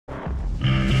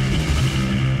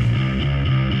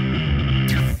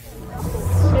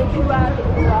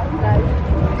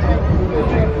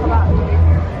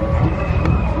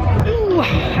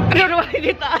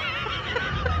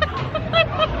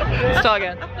Start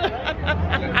again.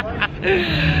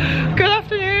 Good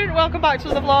afternoon, welcome back to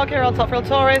the vlog here on Top Thrill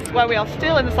Tourist, where we are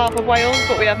still in the south of Wales,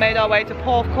 but we have made our way to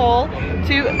Porthcawl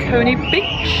to Coney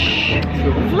Beach. It's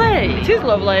lovely. It is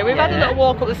lovely. We've had a little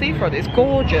walk up the seafront. It's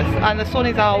gorgeous and the sun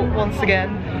is out once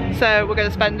again. So we're going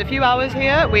to spend a few hours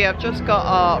here. We have just got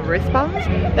our wristbands.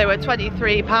 They were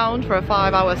 £23 for a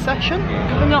 5-hour session.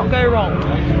 Could not go wrong.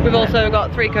 We've also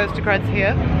got 3 coaster creds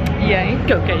here. Yay.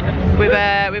 Go Gator.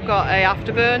 We've got a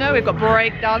afterburner, we've got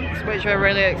break dance, which we're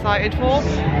really excited for.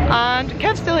 And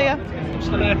Kev's still here.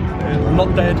 Still here. I'm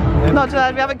not dead. Not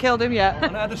dead, we haven't killed him yet.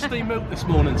 And I had a steam milk this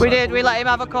morning. We did, we let him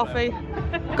have a coffee.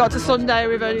 Got to Sunday,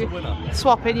 we've only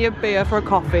swapping your beer for a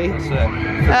coffee. That's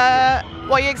it.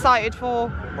 What are you excited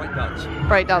for? Break dance.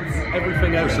 Break dance.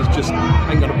 Everything else is just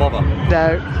ain't gonna bother.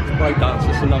 No. Break dance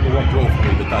is the #1 draw for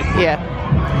me today. Yeah.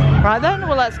 Right then,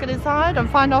 well let's get inside and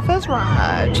find our first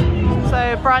ride.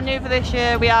 So brand new for this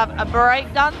year, we have a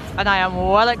break dance and I am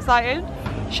well excited.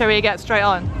 Shall we get straight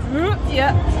on?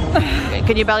 Yeah.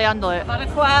 Can you belly handle it?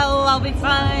 Porthcawl, I'll be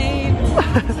fine.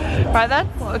 Right then,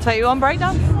 we'll take you on break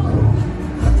dance.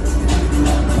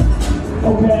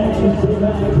 Okay,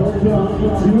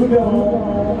 here we go.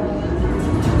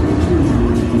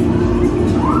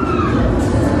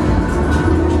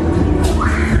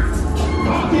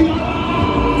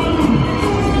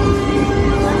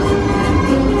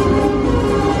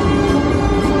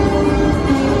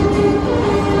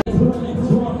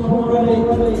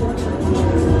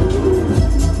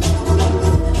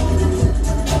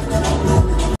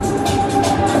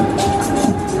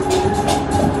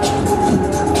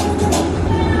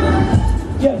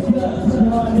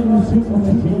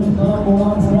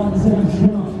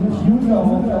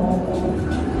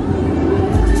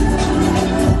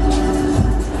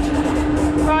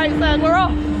 Right then, we're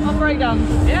off on breakdance.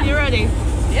 Yeah. You ready?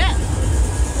 Yeah.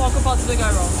 What could possibly go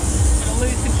wrong? I'm gonna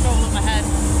lose control of my head.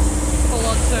 Full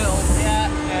on turtle. Yeah.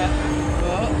 Yeah.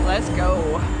 Oh, let's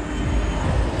go.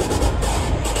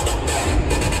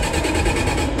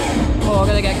 Oh, I'm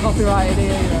gonna get copyrighted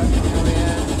here, you know. Oh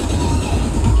yeah.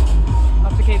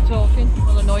 Have to keep talking.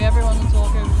 We'll annoy everyone and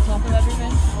talk over the top of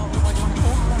everything. What do you want to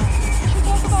talk about? We should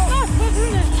talk about nice weather,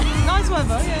 isn't it? Nice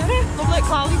weather, yeah. Lovely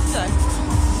cloudy today.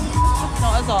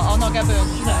 Not as hot, I'll not get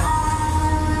burned, you know.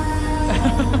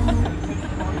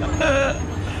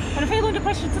 And I feel under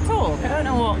pressure to talk. I don't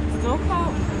know what to talk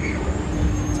about.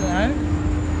 Don't know.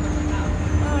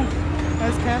 Oh,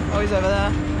 where's Kev? Oh, he's over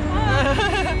there.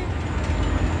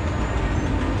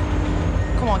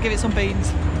 Come on, give it some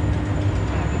beans.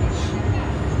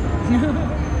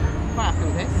 Quite happy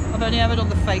with this. I've only ever done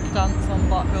the fake dance on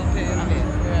Blackpool Pier. Have you?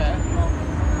 Yeah.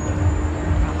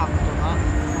 I haven't done that.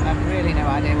 I have really no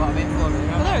idea what I'm in for. Really.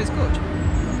 But no, it's good.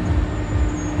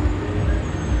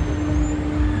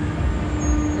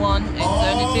 1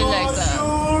 eternity later.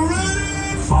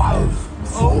 5,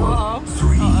 4,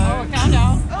 3,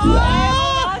 Countdown.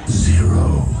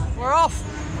 0. We're off.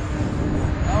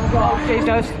 Oh God,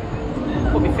 Jesus.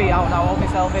 Put my feet out now, hold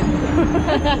myself in.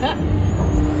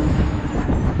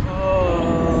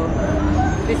 Oh.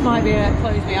 This might be a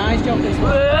close my eyes job this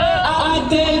one.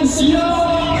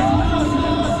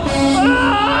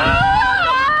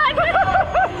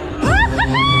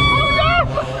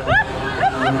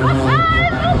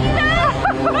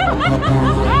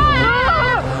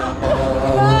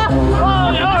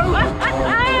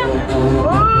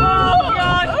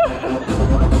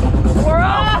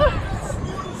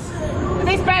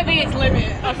 This better be its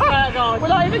limit, I swear to God. We're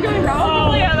not even going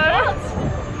round yet.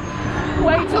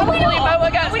 Wait till the fully motor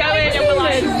gets going and we're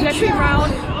like flipping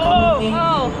round.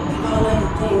 Oh.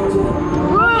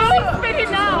 It's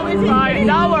spinning now, is it? Right,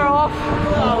 now we're off.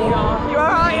 Oh God. You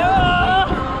alright? Oh,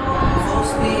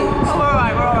 we're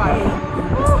alright, we're alright.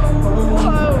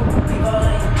 Whoa.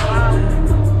 Wow.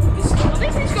 Well,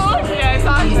 this is good. Yeah, it's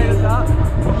actually good, that.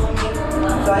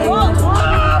 Whoa.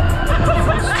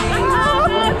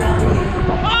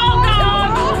 Oh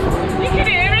God! You can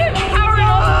hear it! Carry on!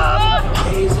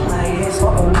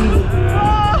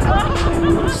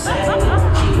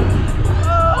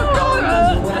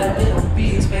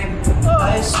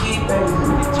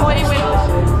 Toy with us.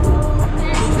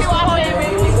 You see what I'm doing?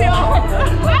 You see what I'm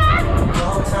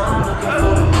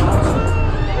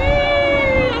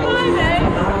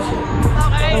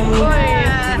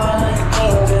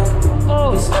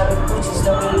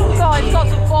Oh, it's got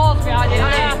some balls behind it.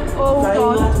 Yeah. Oh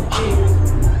God.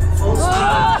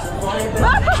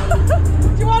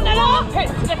 Do you want an armpit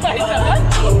to the face of it?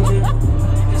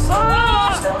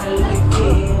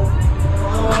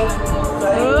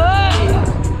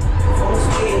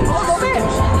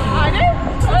 I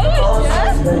do. Yeah.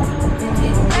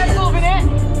 That's loving it.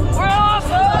 We're off.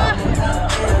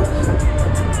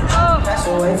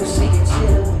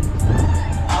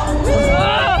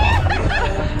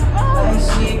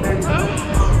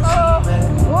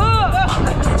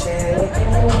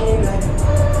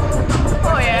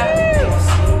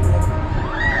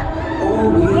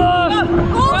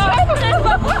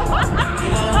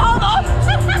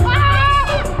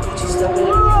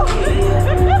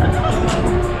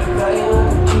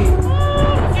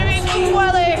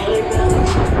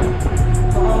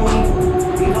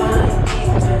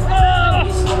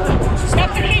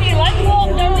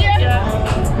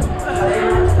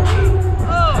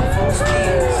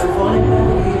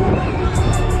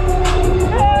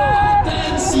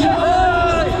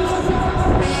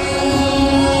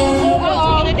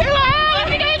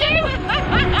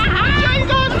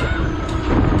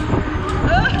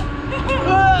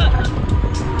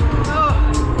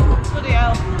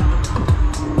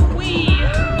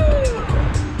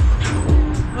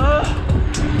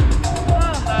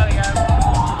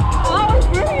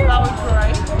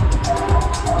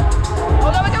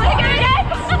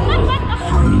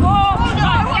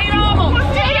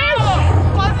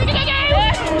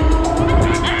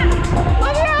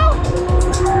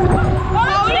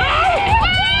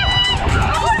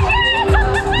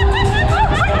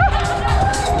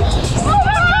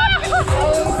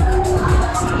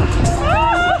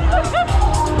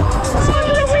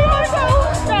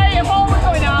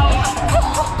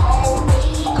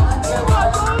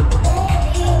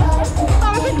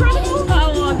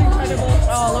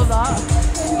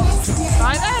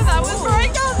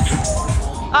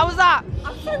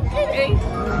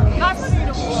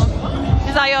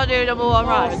 number one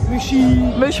ride?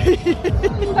 Mushy. Did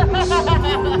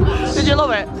you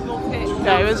love it?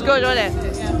 Yeah, it was good, wasn't it?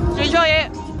 Did you enjoy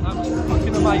it?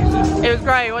 Fucking amazing. It was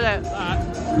great, wasn't it?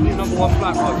 New number one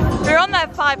flat ride. We were on there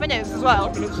 5 minutes as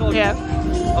well. 5 minutes on. Yeah,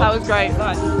 that was great. It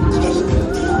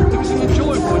was an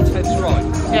enjoyable, intense ride.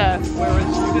 Yeah.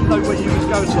 Whereas you didn't know where you was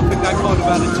going, so I think that kind of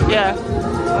added to it. Yeah.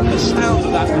 And the sound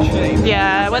of that machine.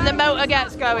 Yeah, when the motor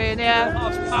gets going, yeah.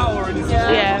 That's power in it.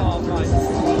 Yeah. Oh, mate.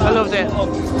 I loved it.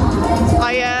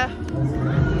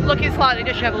 Looking slightly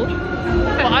dishevelled,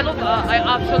 but I love that. I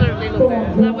absolutely loved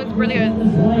it. That was brilliant.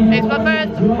 It's my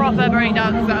first proper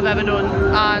breakdance that I've ever done,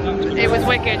 and it was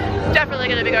wicked. Definitely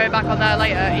going to be going back on there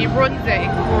later. He runs it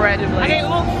incredibly. And it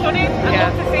looks stunning. I'd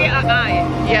love to see it at night.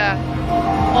 Yeah.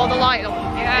 All the light up.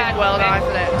 Yeah, it's well nice,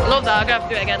 isn't it? I love that. I'm going to have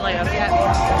to do it again later. Yeah.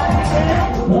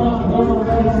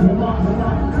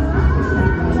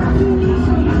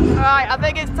 Alright, I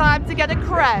think it's time to get a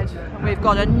cred. And we've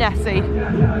got a Nessie.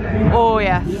 Oh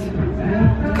yes.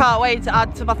 Can't wait to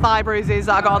add to my thigh bruises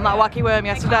that I got on that wacky worm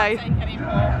yesterday.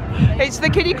 It's the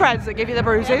kiddie creds that give you the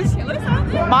bruises.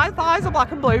 My thighs are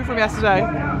black and blue from yesterday.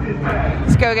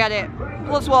 Let's go get it.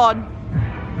 +1.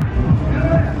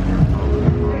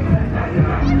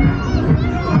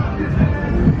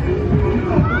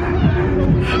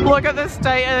 Look at the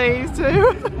state of these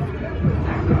two.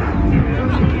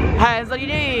 Hands on your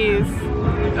knees.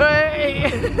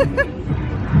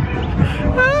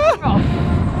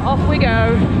 Off we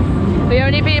go. The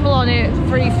only people on it,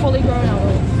 3 fully grown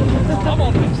adults. I'm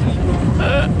on this.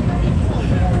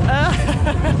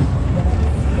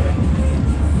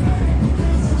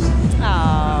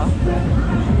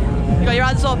 You got your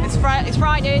hands up, it's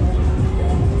frightening.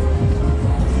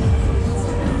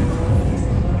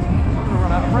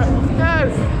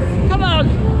 Go! Come on!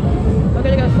 We're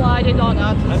gonna go sliding on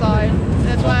out to the side.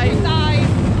 This way. Side.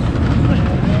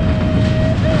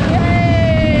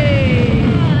 Yay!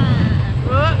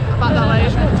 Back that way.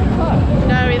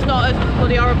 No, it's not as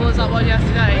bloody horrible as that one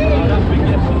yesterday. Oh, that big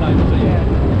yesterday, was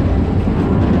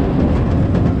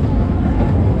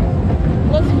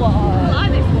it? +1. I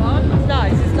like this one. It's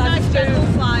nice. It's nice to gentle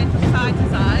slide from side to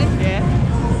side. Yeah.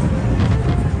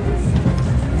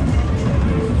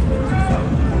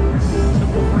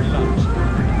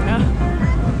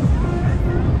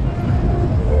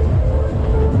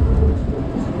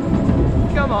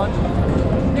 Come on.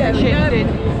 Yeah, shifting.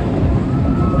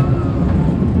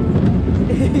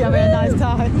 You're having a nice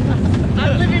time.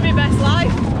 I'm living my best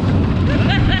life.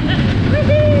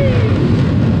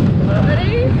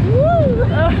 Ready? Woo!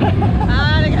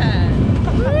 And again.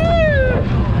 Woo!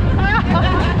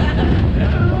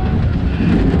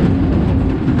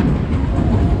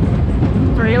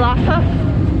 Three lapper.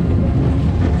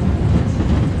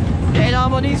 Getting our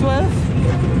money's worth.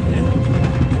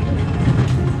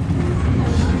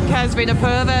 Kev's been a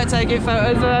pervert taking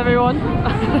photos of everyone.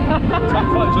 Take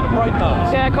photos of the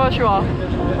breakdance. Yeah, of course you are.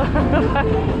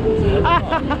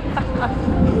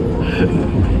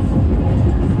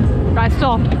 Right,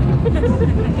 stop.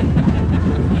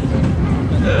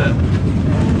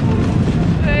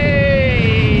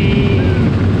 Hey.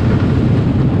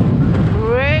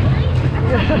 Wait.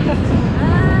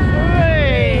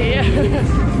 Hey.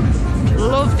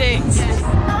 Loved it.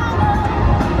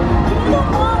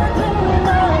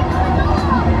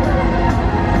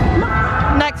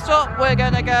 Next up, we're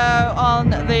going to go on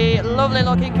the lovely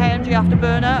looking KMG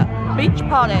Afterburner beach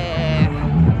party.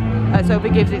 Let's hope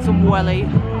it gives it some welly.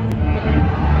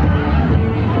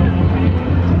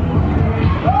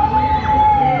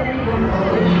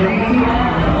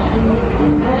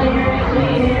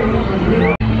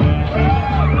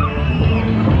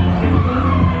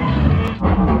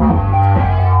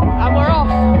 And we're off.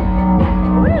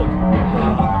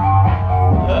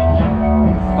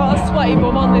 Got a sweaty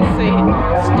bum on this seat.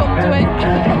 Stuck to it.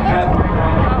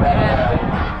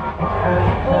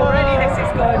 Already this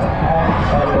is good.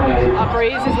 Our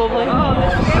breeze is lovely. Oh,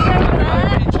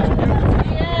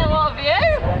 yeah, what a view.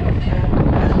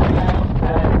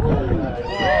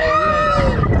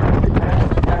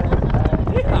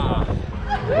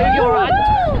 Move your hand.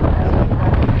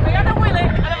 We had a willy,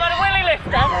 and I've got a willy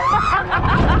lifter.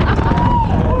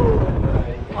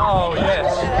 Oh,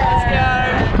 yes. Let's go.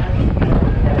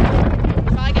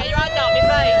 Try and get your hand out my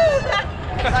face.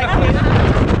 Thank you.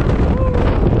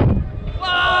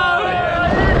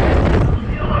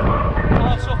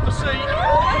 Pass off the seat.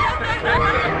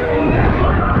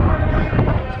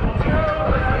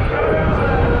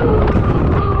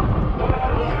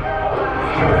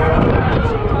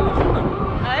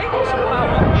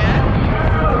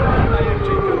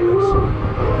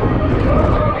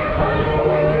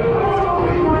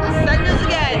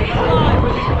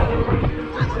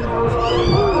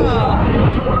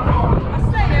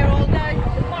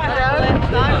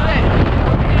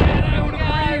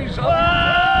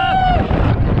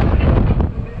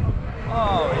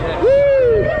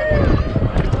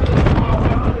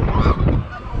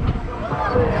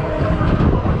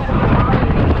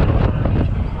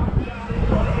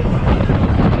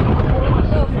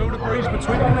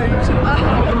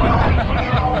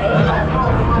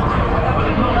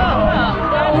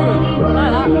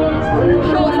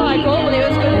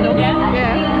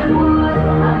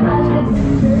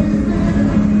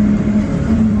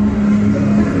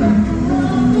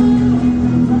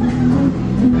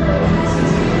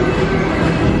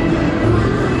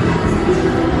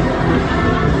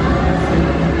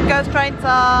 train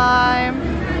time.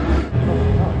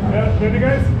 Yeah, ready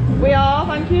guys? We are,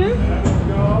 thank you.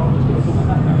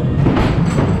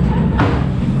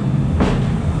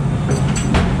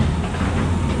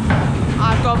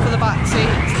 I've gone for the back seat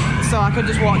so I can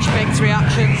just watch Vic's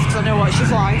reactions because I know what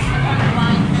she's like.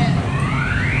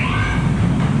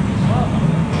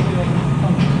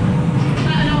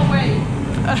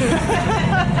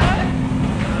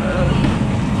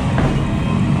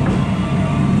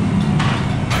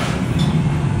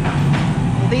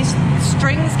 These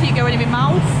strings keep going in my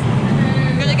mouth.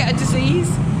 I'm gonna get a disease.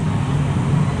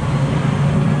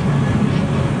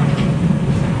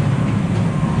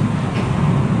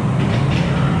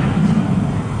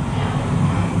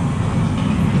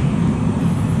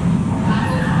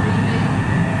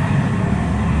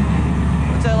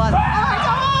 So like,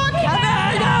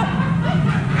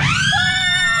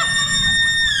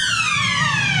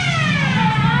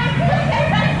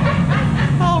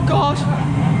 oh God,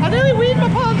 I nearly weed my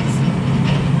pants.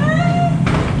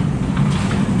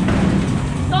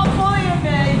 Stop bullying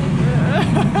me.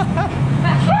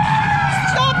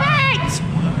 Stop it!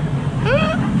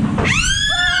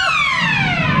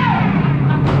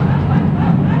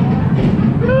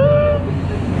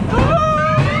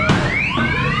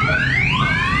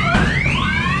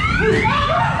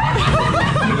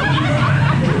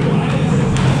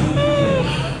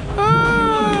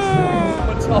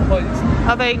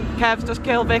 I think Kev's just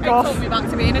killed Vic off. Took me back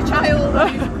to being a child.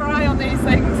 I used to cry on these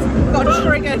things. Got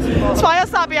triggered. That's why I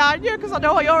sat behind you, because I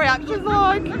know what your reaction's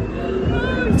like.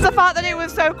 It's the fact that it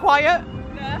was so quiet,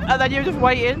 and then you were just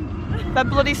waiting. Then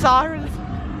bloody sirens.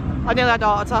 I nearly had a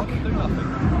heart attack.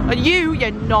 And you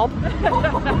knob.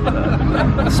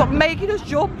 Stop making us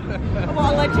jump.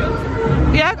 What a legend.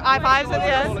 Yeah, high fives at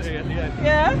the end.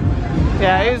 Yeah.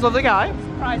 Yeah, he was a lovely guy.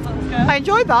 Surprise little girl. I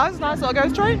enjoyed that. It was a nice little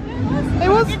ghost train. It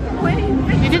was.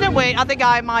 You didn't win. I think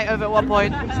I might have at one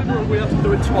point. We have to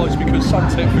do it twice because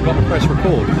Sunset forgot to press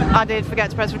record. I did forget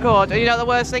to press record. And you know the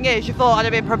worst thing is, you thought I'd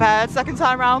have been prepared second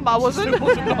time round, but I wasn't. It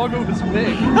wasn't long, it was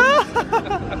me.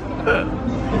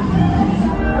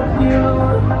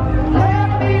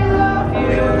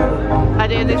 I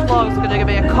knew this vlog's going to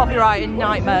be a copywriting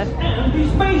nightmare.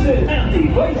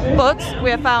 But we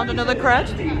have found another cred.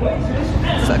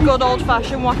 It's a good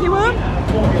old-fashioned wacky worm.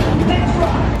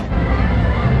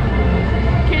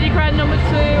 Kiddie cred number 2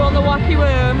 on the wacky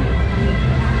worm.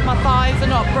 My thighs are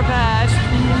not prepared.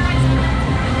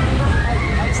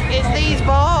 It's these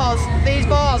bars. These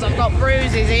bars, I've got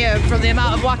bruises here from the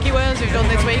amount of wacky worms we've done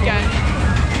this weekend.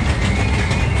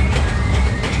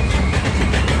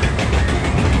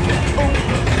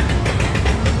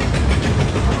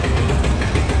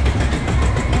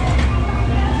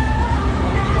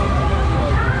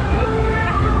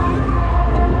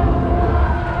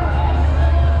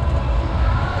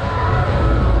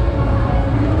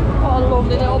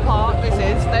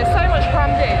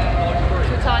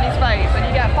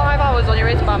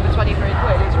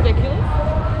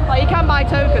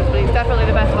 Tokens, but it's definitely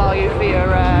the best value for your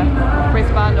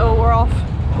wristband. Oh, we're off.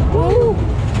 Ooh.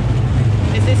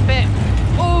 Is this bit?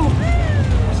 Oh.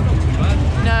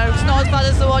 No, it's not as bad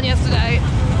as the one yesterday.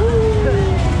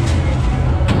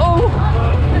 Oh.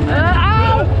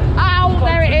 Ow! Ow!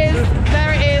 There it is.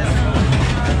 There it is.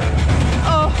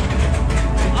 Oh.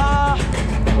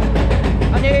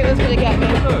 I knew it was going to get me.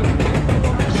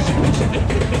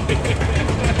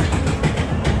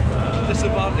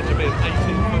 Disadvantage of being 18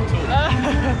 foot tall.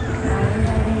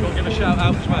 Got to give a shout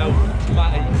out as well to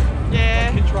Matty.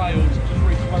 Yeah. Fucking Trails, just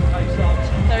reached 1K subs.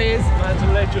 There he is. Man's a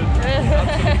legend. Absolute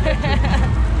legend.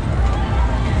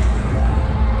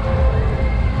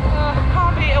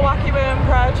 Can't beat a wacky worm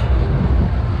crowd.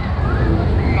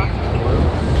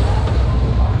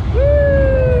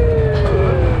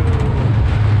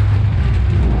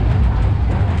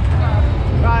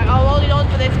 Right, I'll hold it on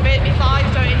for this bit. My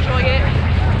thighs don't enjoy it.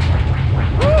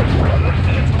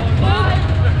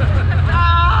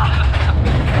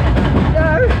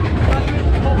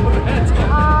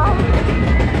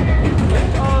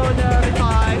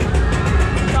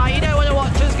 Right, you don't want to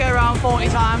watch us go around 40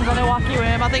 times on a wacky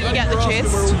worm. I think you get the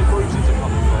gist.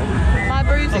 My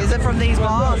bruises are from these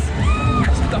bars.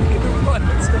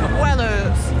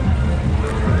 Wellers.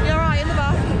 You alright in the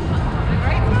back?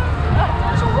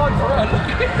 It's alright for her.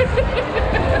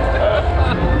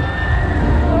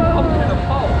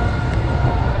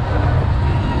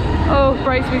 Oh,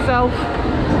 brace myself.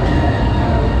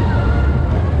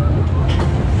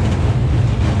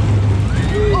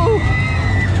 Oh.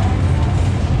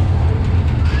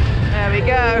 There we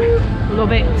go.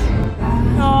 Love it.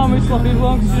 Oh, we sloppy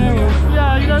vlogs, you know.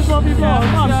 Yeah, you know sloppy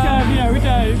vlogs. I'm scared, you know, we do.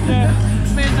 Yeah.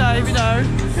 Me and babe, you know.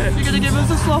 You're going to give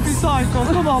us a sloppy cycle.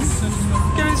 Come on.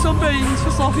 Give it some beans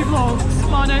for sloppy vlogs.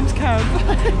 My name's Kev.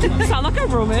 Sound like a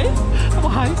rummy.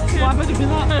 Why? Why have I done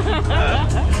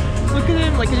that? Look at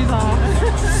him licking his arm.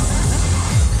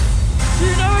 Do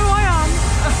you know who I am?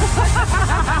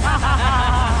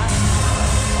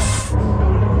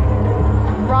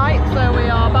 Right, so we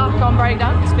are back on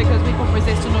breakdance because we couldn't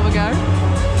resist another go.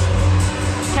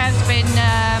 Kev's been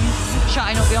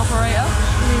shutting up the operator,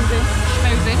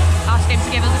 schmoozing, asking him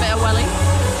to give us a bit of welly.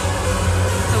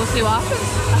 So we'll see what happens.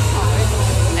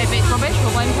 If it's rubbish,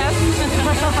 we'll blame Kev.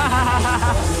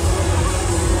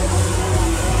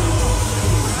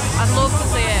 I'd love to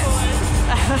see it.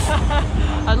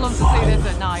 I'd love to see this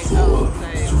at night. 3,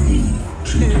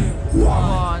 2,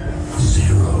 1,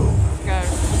 0. Go.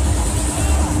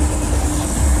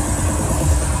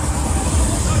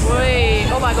 Wait,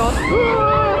 oh my god.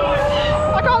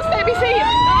 I can't stay in my seat.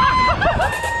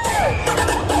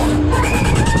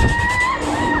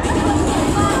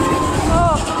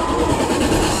 Oh.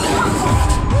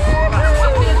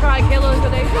 He's gonna try and kill us,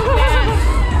 isn't he? Yeah.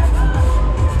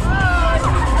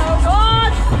 Oh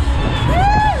god!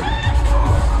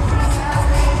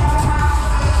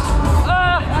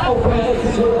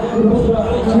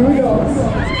 Here we go.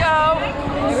 Let's go.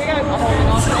 Here we go. I'm holding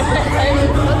on to this.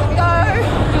 Let's go.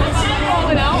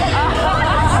 Holding out.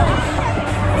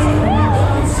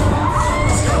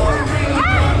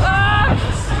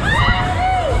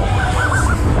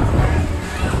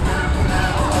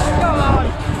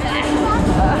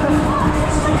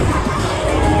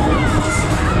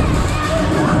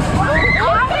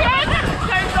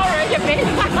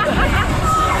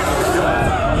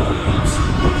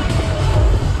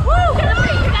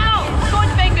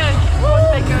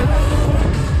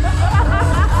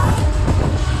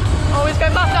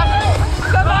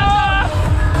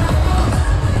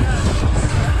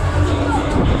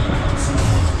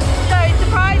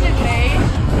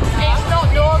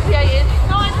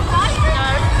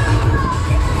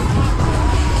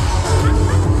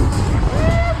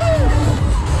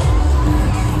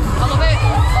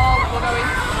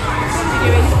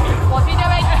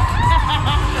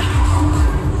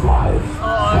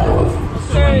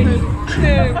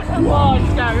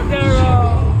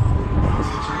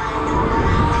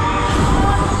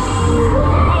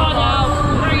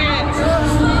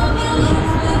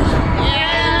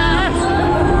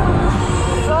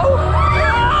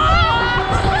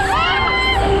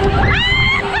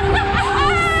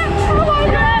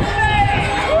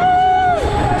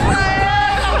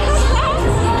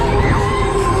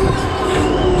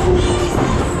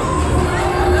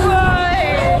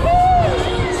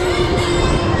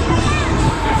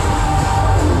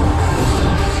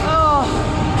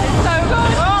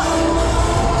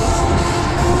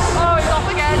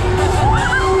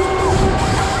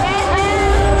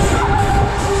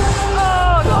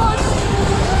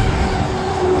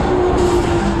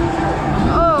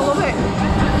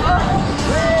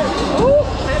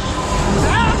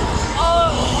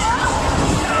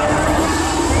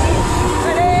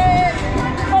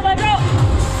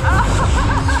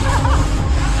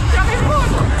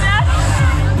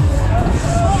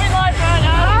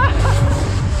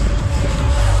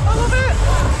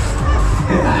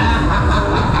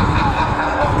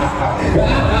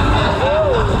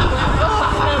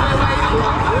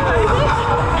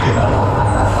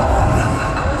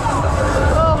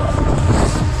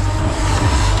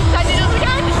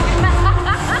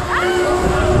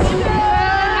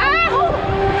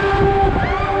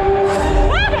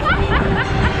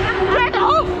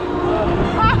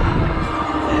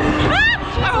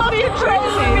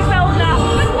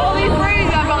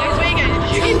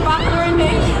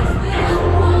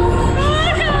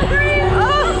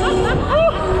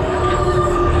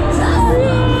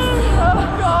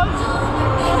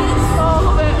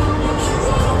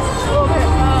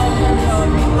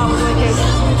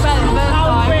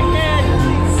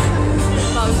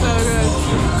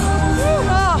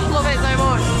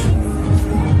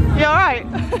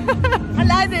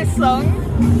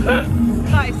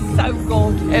 That is so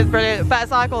good. It's brilliant. Better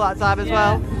cycle that time as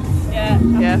well. Yeah.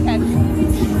 Yeah.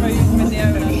 With the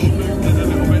owner. A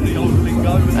little bit of the old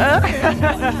lingo.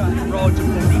 Rides and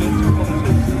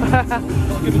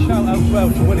I'll give a shout out as well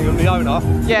to Winnie and the owner.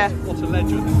 Yeah. What a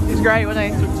legend. He's great,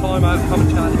 wasn't he? Took time out to come and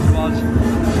chat to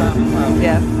us.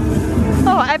 Yeah.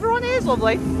 Oh, everyone here is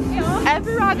lovely. Yeah.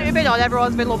 Every ride that we've been on,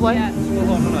 everyone's been lovely. Yeah.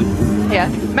 Well on, isn't it? Yeah.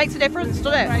 Makes a difference,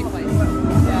 doesn't it? Great place.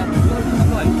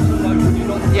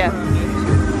 Yeah.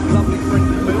 Lovely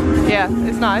friendly feel. Yeah,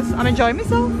 it's nice. I'm enjoying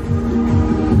myself.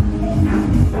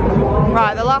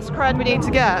 Right, the last cred we need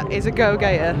to get is a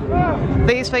go-gator.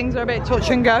 These things are a bit touch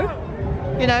and go.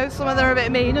 You know, some of them are a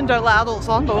bit mean and don't let adults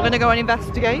on, but we're going to go and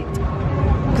investigate.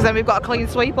 Because then we've got a clean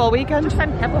sweep all weekend. Just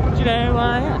send Kev up, do you know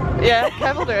why? Yeah,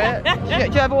 Kev will do it.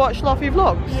 Do you ever watch Sloppy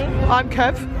Vlogs? Yeah. I'm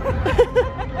Kev.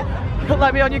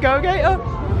 Let me on your go-gator.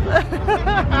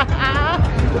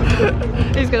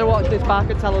 He's going to watch this back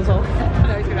and tell us all.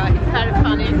 No, you're right, it's kind of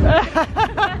funny.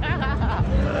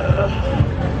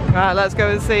 Right, let's go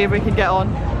and see if we can get on.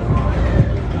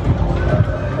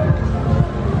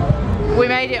 We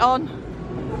made it on.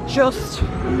 Just.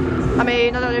 I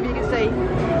mean, I don't know if you can see.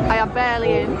 I am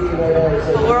barely in,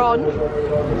 but we're on.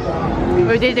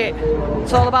 We did it.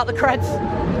 It's all about the creds.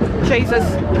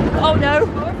 Jesus. Oh no.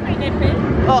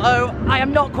 Uh-oh. I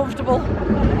am not comfortable.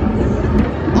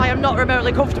 I am not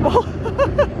remotely comfortable.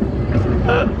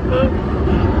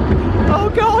 Oh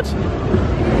God.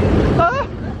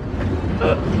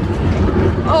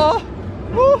 Oh.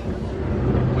 Woo.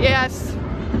 Yes.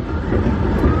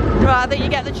 Right, I think you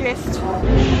get the gist.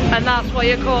 And that's what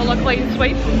you call a clean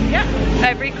sweep. Yeah.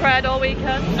 Every cred all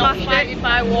weekend. Not Smashed spotted it.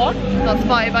 by what? Not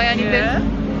spotted by anything. Yeah.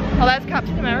 Well, there's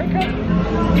Captain America.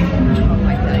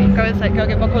 Go and say, go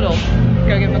give him a cuddle.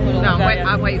 Go give him a cuddle. No,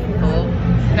 I'm waiting for.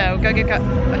 No, go give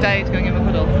a day to go give him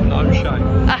a cuddle. No shame.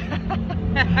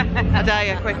 A day,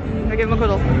 yeah, quick. Go give him a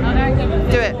cuddle.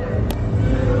 Do it.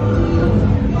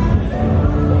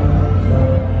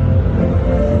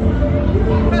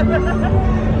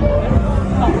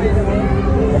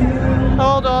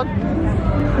 Hold on.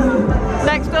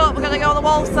 Next up, we're going to go on the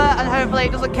waltzer and hopefully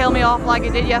it doesn't kill me off like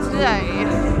it did yesterday.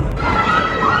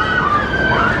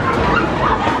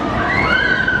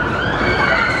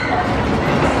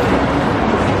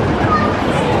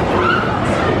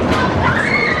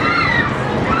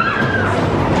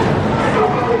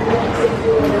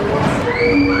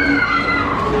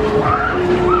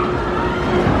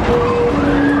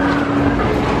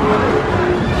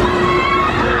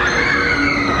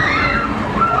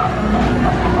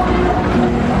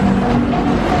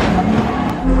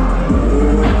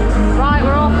 Right,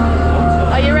 we're off.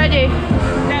 Are you ready?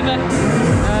 Never.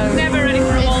 Never ready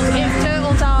for a waltzer. It's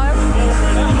turtle time.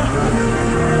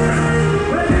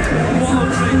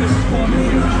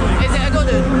 Is it a good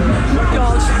one?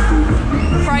 God.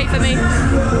 Pray for me.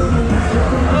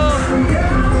 Oh.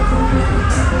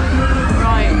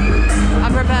 Right.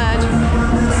 I'm prepared.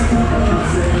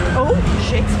 Oh,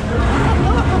 shit.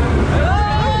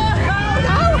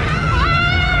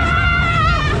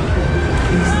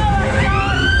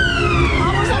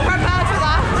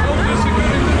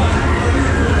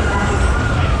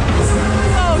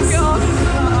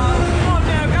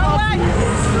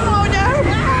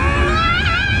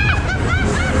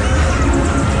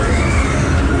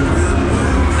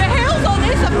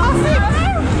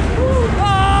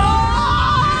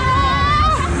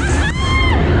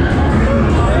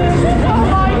 Oh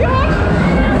my God!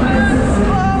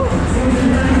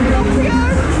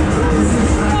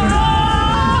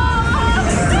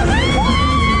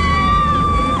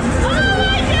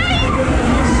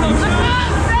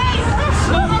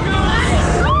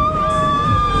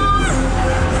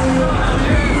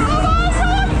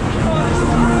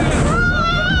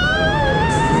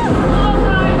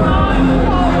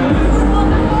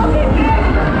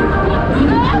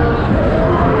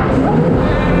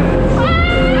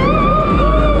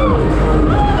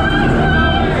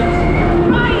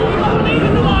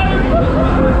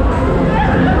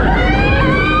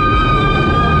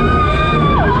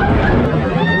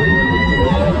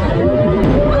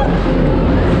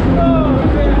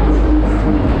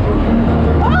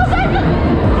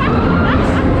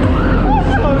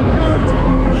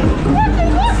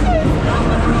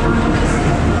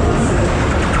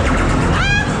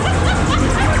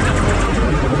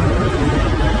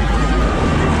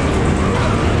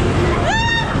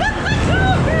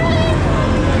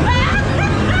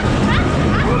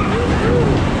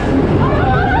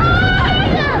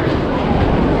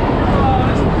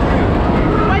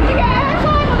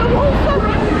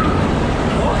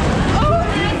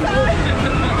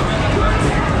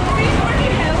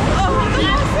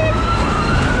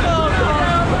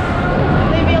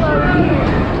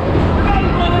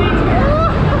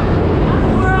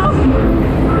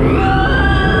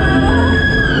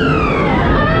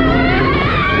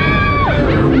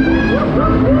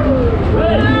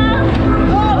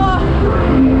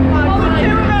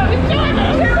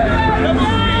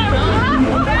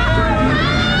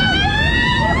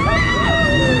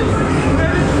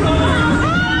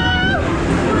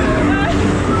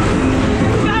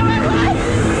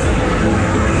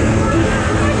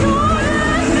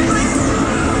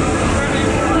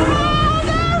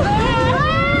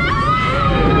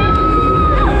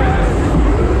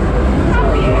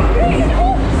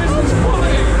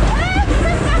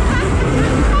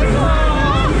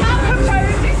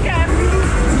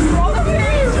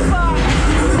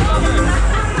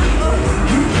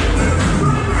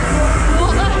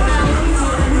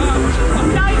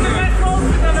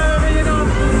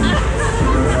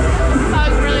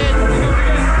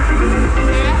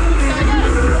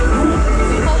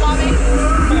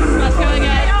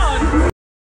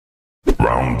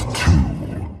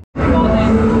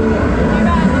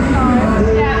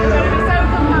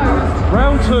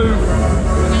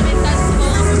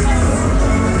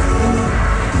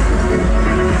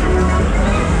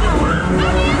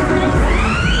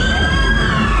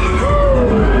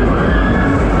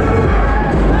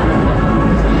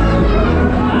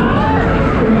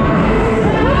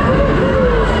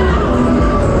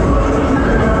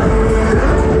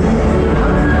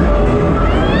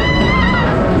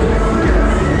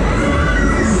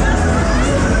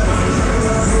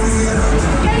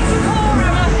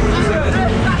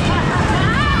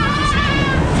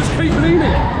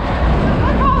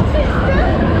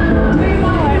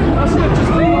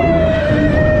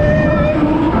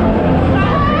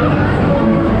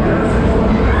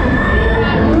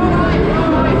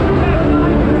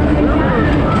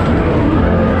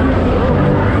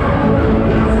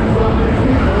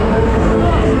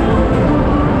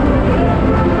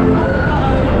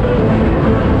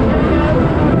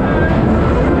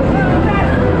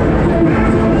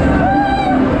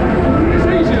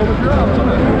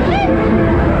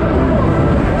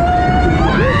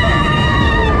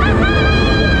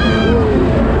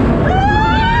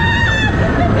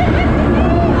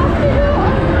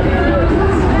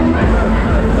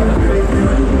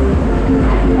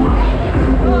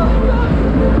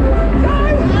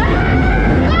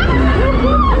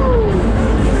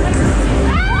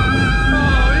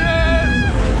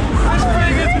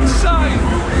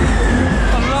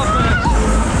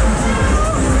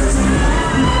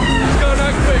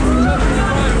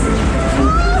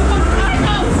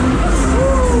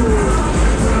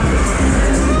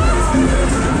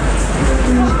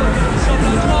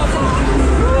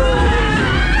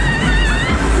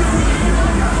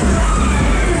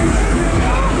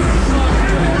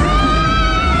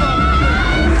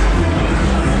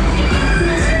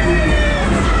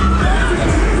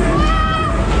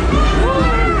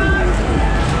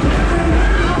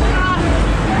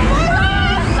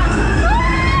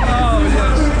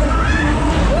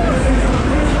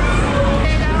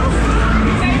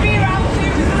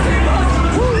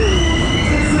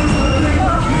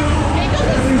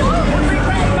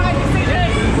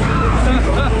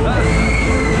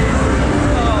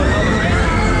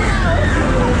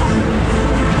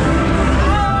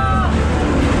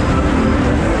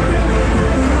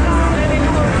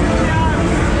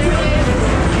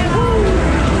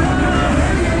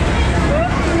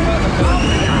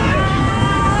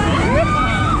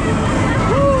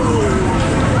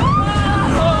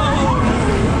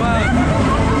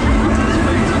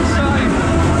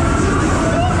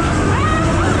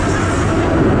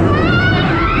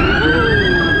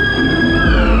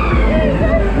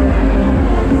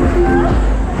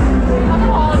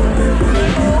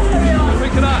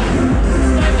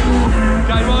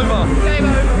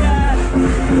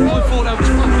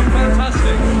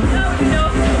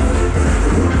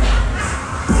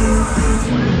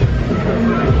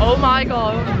 my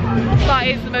god. That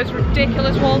is the most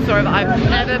ridiculous waltzer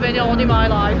I've ever been on in my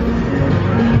life.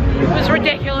 It was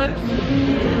ridiculous.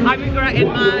 I'm regretting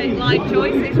my life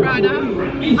choices right now.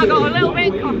 I got a little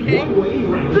bit cocky. I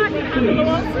didn't handle the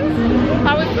waltzers.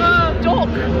 I was stuck.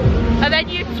 And then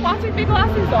you swatted my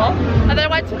glasses off. And then I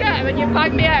went to get them and you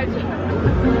banged me out.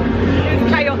 It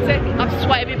was chaotic. I'm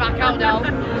sweating me back out now.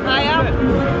 I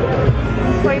am.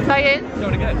 What are you saying? Do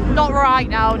it again. Not right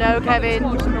now, no, Kevin.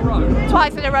 Twice in a row.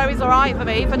 Twice in a row is alright for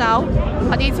me for now.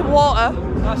 I need some water.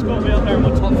 That's got to be up there in my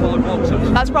top 5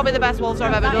 waltzers. That's probably the best waltzer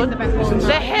I've ever done.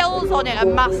 The hills on it are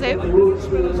massive.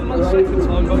 It's my second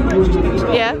time, but we just didn't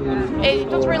stop. Yeah, it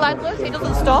does relentless, it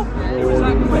doesn't stop. It was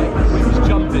that quick. We was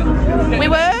jumping. We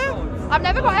were. I've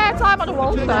never got airtime on a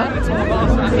waltzer.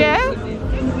 Yeah.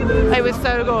 It was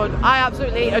so good. I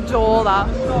absolutely adore that.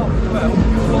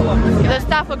 The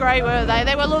staff were great, weren't they?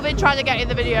 They were loving trying to get in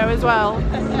the video as well.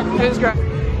 It was great.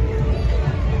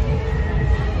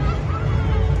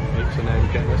 And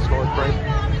then getting a slide break.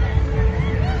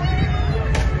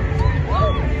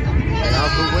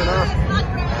 And the winner.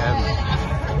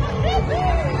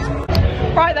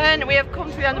 Right then, we have come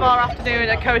to the end of our afternoon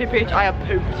at Coney Beach. I have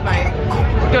pooped, mate.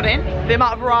 Got in. The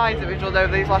amount of rides that we've done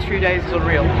over these last few days is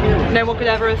unreal. No one could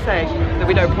ever say that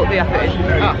we don't put the effort in.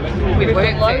 Oh, we've done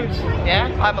worked loads. it. Yeah.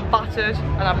 I'm battered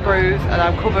and I'm bruised and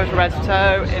I'm covered from head to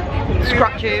toe in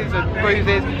scratches and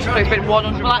bruises. So it's been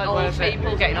 100% Like old worth it.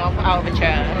 people getting off out of a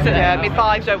chair. Yeah, my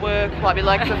thighs don't work, like my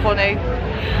legs are funny.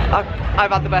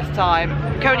 I've had the best time.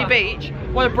 Coney Beach,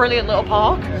 what a brilliant little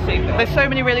park. There's so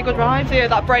many really good rides here.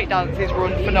 That breakdance is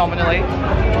run phenomenally.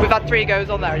 We've had 3 goes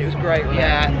on there and it was great.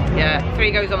 Yeah.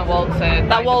 3 goes on a waltzer.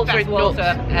 That waltzer is best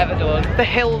waltzer nuts. ever done. The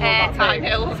hills on that Airtime thing.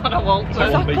 hills on a waltzer.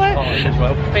 Exactly. Beach party as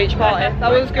well. Beach party.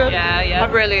 That was good. Yeah.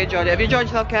 I've really enjoyed it. Have you enjoyed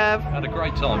yourself, Kev? Had a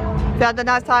great time. You had a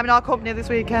nice time in our company this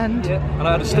weekend. Yeah. And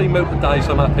I had a steam milk today,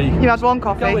 so I'm happy. You had 1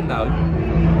 coffee. Going now.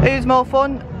 Who's more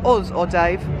fun, us or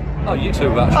Dave? Oh, you two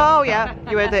have actually. Oh yeah,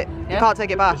 you heard it. You can't take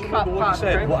it back. Remember what you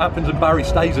said? What happens when Barry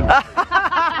stays in?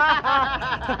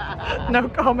 No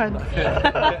comment.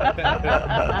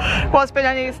 What's been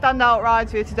any standout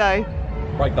rides for you today?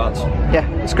 Breakdance. Yeah,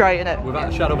 it's great, isn't it? Without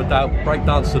a shadow of a doubt,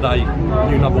 breakdance today,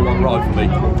 new #1 ride for me.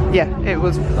 Yeah, it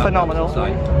was phenomenal.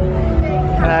 Like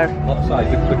I know. I say,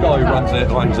 the guy who runs it,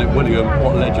 owns it, William,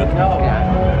 what a legend.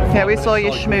 Yeah, we saw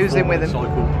you schmoozing with him,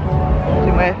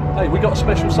 didn't we? Hey, we got a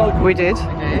special cycle. We did.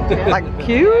 Thank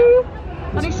you.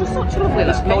 And it's just such a lovely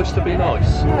It's nice to be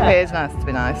nice. It is nice to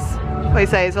be nice. What do you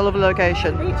say? It's a lovely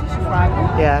location.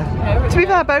 Yeah. To be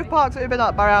fair, both parks that we've been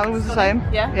at, Barry Island was the same.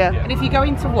 Yeah. Yeah. And if you go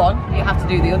into one, you have to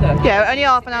do the other. Yeah, only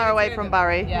half an hour away from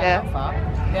Barry. Yeah. Not far.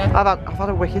 Yeah. I've had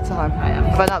a wicked time. I have.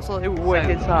 I've had an absolutely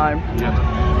wicked time.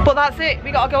 Yeah. But that's it.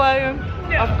 We gotta go home.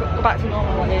 I've got to go back to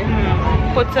normal here.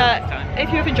 But if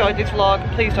you've enjoyed this vlog,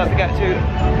 please don't forget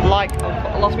to like.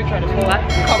 I lost my train of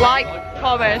thought. Like,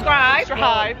 comment,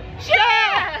 subscribe,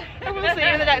 share. And we'll see you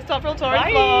in the next Top Real Touring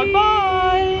vlog.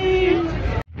 Bye.